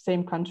the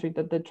same country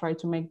that they try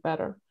to make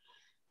better.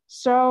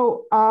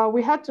 So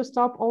we had to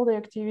stop all the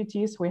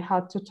activities. We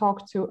had to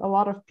talk to a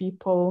lot of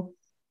people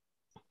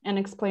and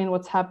explain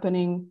what's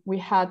happening. We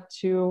had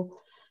to,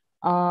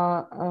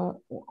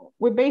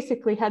 we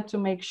basically had to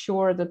make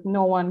sure that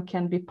no one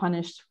can be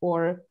punished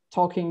for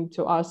talking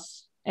to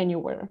us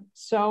anywhere.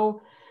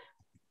 So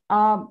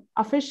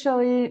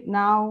officially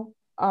now,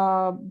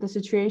 the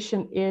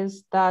situation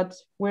is that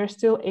we're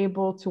still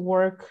able to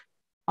work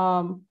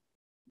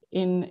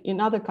in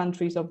other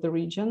countries of the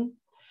region,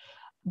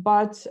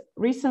 but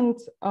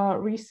recent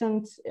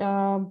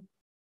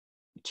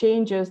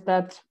changes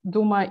that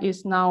Duma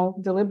is now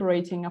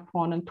deliberating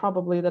upon, and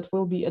probably that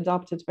will be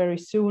adopted very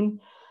soon,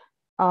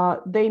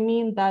 they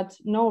mean that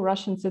no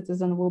Russian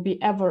citizen will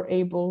be ever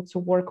able to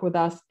work with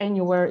us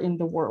anywhere in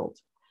the world.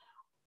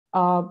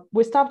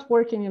 We stopped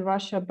working in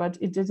Russia, but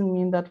it didn't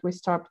mean that we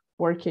stopped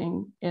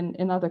working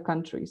in other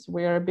countries.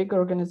 We are a big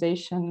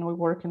organization. We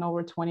work in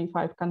over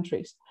 25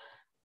 countries.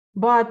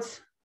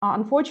 But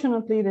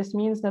unfortunately, this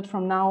means that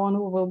from now on,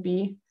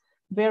 we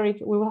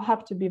will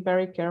have to be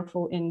very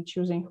careful in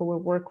choosing who we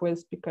work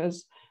with,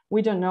 because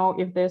we don't know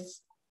if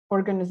this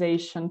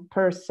organization,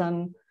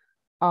 person,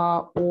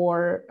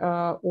 or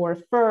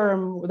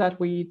firm that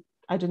we,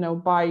 I don't know,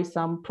 buy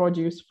some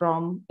produce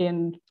from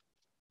in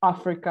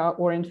Africa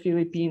or in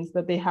Philippines,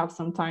 that they have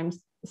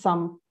sometimes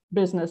some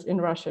business in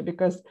Russia,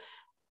 because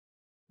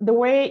the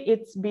way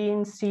it's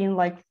being seen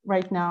like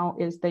right now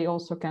is they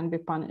also can be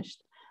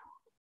punished.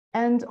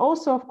 And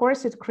also, of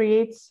course, it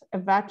creates a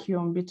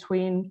vacuum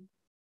between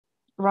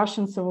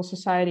Russian civil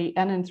society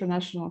and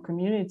international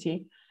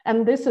community.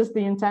 And this is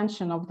the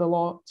intention of the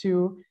law,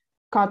 to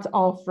cut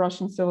off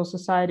Russian civil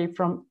society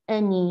from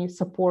any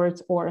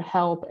support or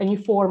help, any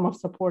form of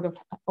support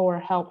or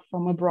help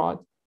from abroad.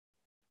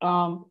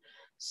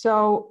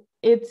 So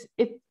it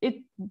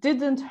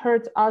didn't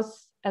hurt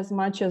us as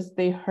much as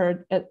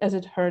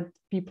it hurt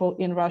people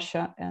in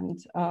Russia and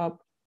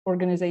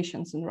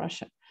organizations in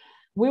Russia.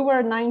 We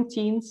were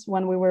 19th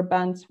when we were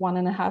banned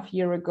 1.5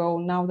 years ago.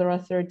 Now there are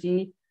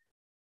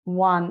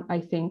 31, I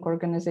think,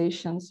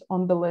 organizations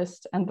on the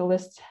list, and the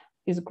list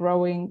is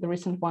growing. The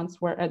recent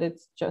ones were added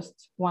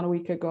just 1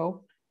 week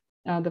ago,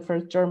 the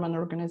first German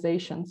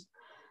organizations.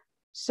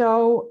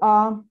 So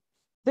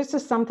this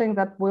is something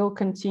that will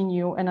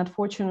continue, and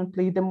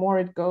unfortunately, the more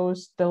it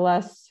goes, the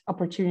less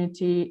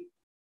opportunity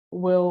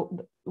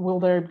will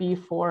there be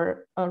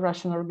for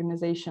Russian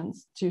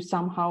organizations to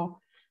somehow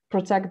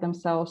protect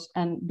themselves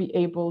and be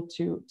able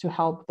to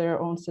help their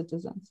own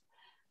citizens.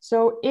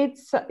 So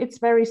it's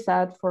very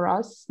sad for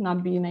us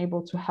not being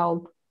able to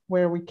help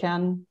where we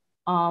can,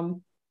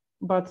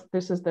 but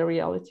this is the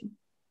reality.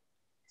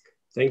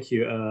 Thank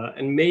you.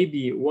 And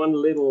maybe one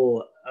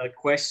little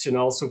question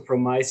also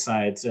from my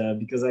side,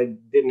 because I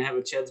didn't have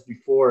a chance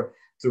before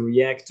to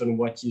react on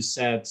what you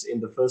said in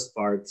the first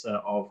part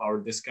of our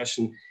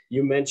discussion.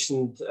 You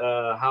mentioned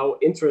how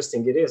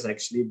interesting it is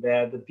actually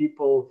that the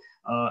people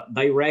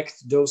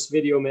direct those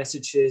video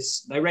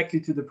messages directly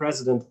to the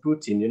President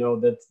Putin, you know,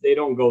 that they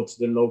don't go to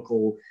the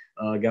local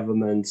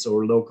governments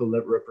or local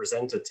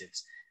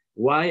representatives.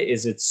 Why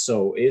is it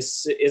so?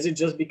 Is it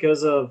just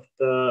because of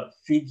the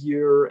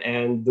figure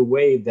and the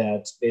way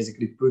that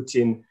basically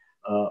Putin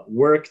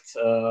worked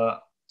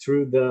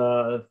through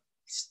the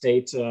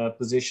state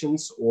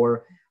positions,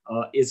 or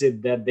is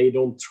it that they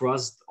don't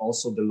trust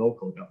also the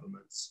local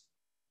governments?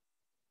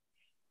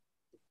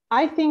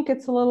 I think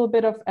it's a little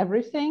bit of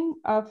everything.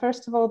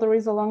 First of all, there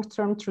is a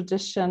long-term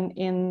tradition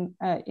in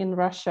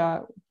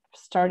Russia,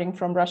 starting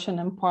from Russian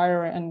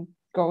Empire and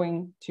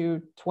going to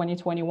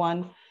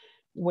 2021,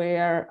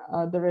 where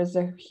there is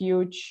a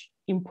huge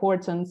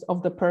importance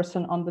of the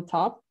person on the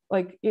top.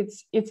 Like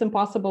it's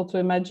impossible to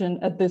imagine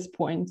at this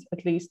point,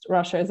 at least,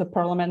 Russia is a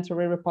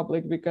parliamentary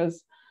republic,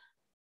 because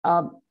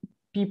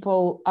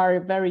people are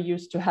very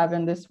used to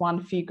having this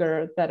one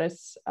figure that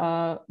is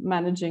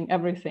managing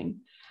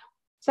everything.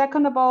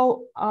 Second of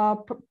all,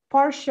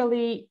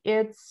 partially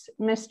it's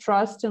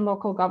mistrust in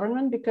local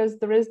government, because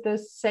there is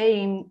this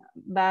saying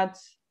that,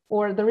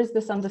 or there is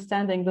this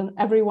understanding that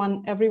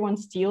everyone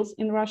steals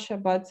in Russia,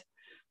 but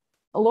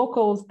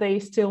locals, they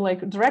steal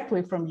like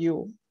directly from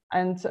you,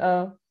 and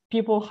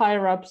people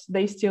higher ups,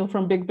 they steal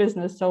from big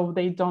business, so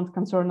they don't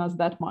concern us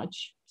that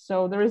much.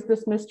 So there is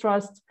this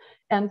mistrust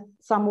and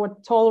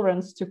somewhat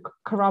tolerance to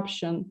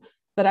corruption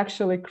that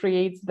actually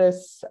creates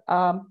this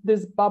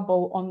this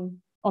bubble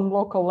on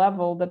local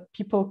level, that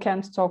people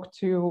can't talk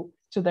to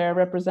their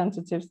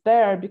representatives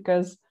there,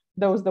 because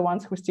those are the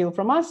ones who steal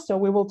from us. So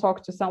we will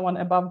talk to someone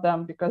above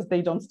them, because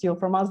they don't steal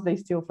from us, they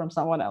steal from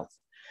someone else.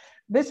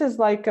 This is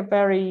like a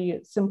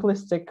very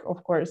simplistic,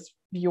 of course,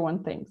 view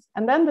on things.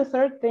 And then the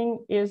third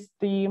thing is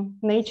the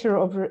nature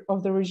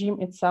of the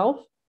regime itself.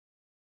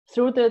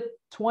 Through the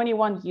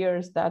 21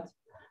 years that,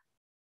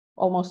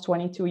 almost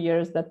 22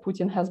 years that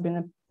Putin has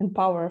been in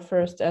power,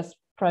 first as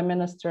prime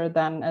minister,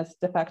 then as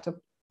de facto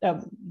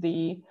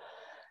the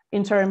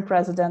interim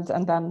president,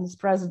 and then as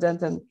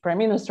president and prime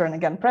minister, and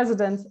again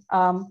president,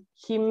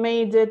 he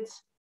made it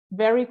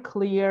very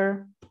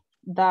clear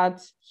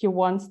that he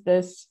wants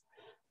this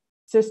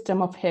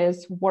system of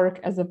his work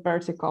as a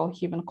vertical.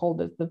 He even called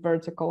it the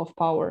vertical of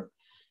power.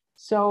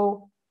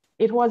 So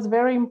it was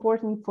very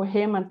important for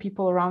him and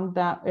people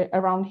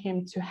around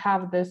him to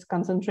have this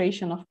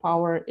concentration of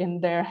power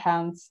in their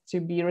hands, to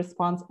be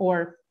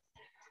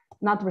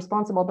not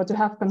responsible, but to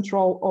have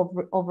control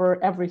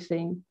over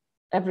everything,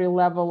 every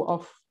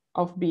level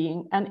of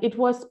being. And it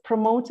was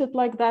promoted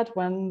like that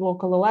when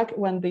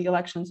the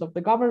elections of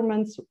the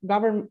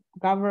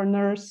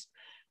governors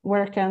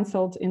were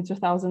cancelled in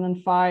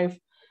 2005,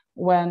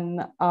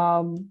 when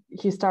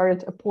he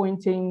started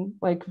appointing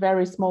like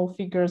very small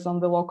figures on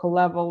the local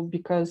level,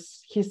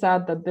 because he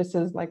said that this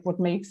is like what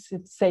makes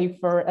it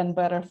safer and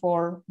better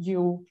for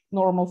you,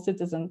 normal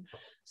citizen.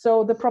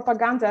 So the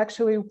propaganda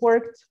actually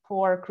worked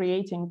for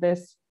creating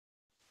this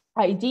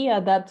idea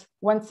that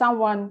when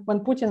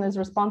Putin is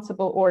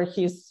responsible, or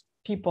his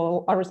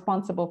people are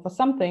responsible for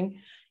something,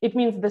 it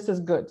means this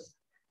is good.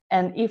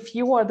 And if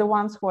you are the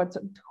ones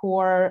who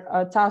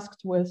are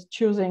tasked with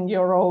choosing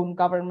your own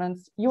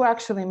governments, you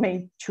actually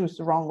may choose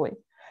wrongly.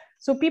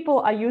 So people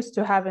are used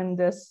to having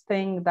this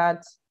thing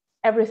that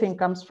everything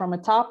comes from a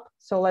top,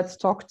 so let's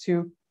talk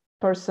to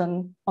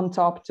person on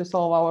top to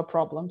solve our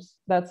problems.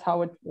 That's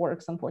how it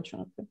works,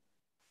 unfortunately.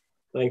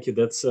 Thank you.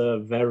 That's a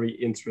very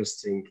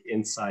interesting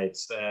insight.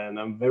 And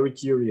I'm very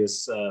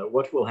curious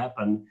what will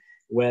happen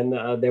when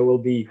there will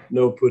be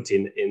no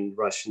Putin in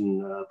Russian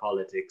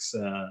politics.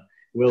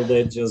 Will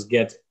they just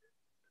get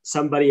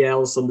somebody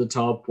else on the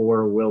top,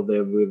 or will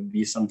there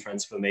be some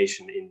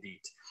transformation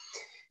indeed?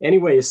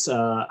 Anyways,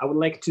 I would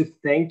like to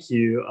thank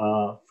you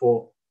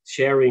for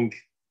sharing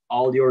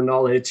all your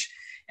knowledge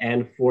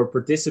and for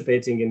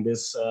participating in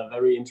this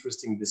very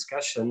interesting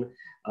discussion.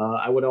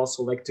 I would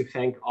also like to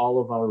thank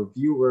all of our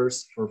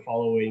viewers for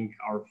following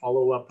our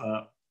follow-up.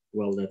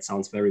 Well, that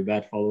sounds very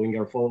bad, following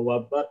our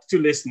follow-up, but to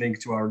listening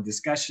to our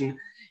discussion.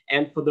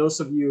 And for those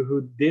of you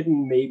who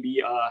didn't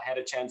maybe had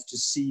a chance to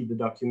see the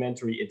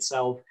documentary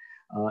itself,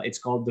 it's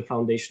called The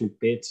Foundation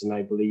Pit, and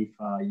I believe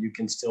you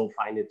can still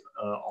find it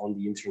on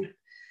the internet.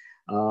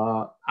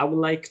 I would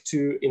like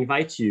to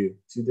invite you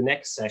to the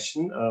next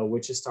session,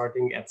 which is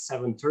starting at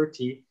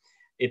 7:30.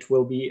 It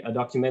will be a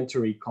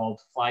documentary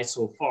called Fly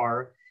So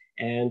Far,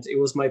 and it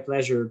was my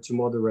pleasure to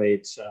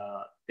moderate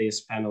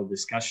this panel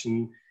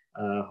discussion.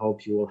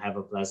 Hope you will have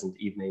a pleasant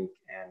evening,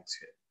 and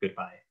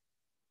goodbye.